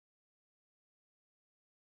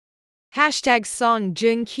Hashtag song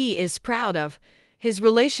Joong is proud of his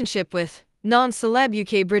relationship with non-celeb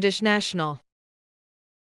UK British national.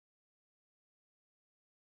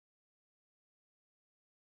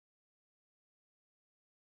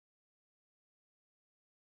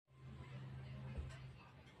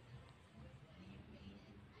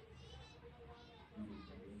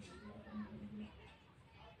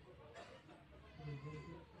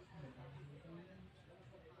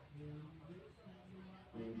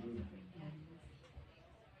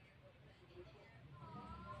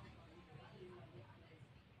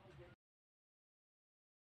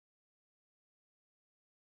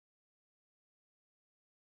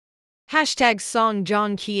 Hashtag song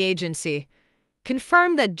Joong agency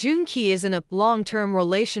confirmed that Joong is in a long-term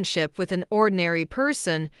relationship with an ordinary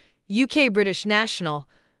person, UK British national.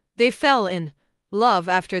 They fell in love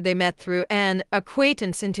after they met through an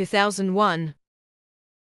acquaintance in 2001.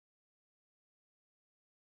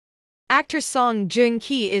 Actor Song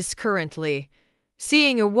Joong-ki is currently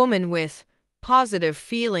seeing a woman with positive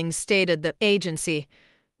feelings, stated the agency.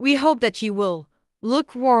 We hope that you will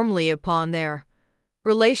look warmly upon their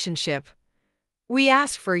relationship. We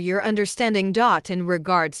ask for your understanding. In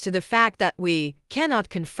regards to the fact that we cannot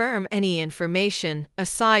confirm any information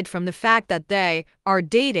aside from the fact that they are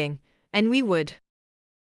dating, and we would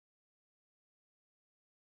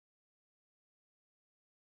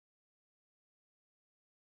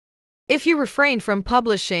if you refrain from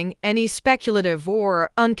publishing any speculative or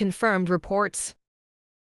unconfirmed reports.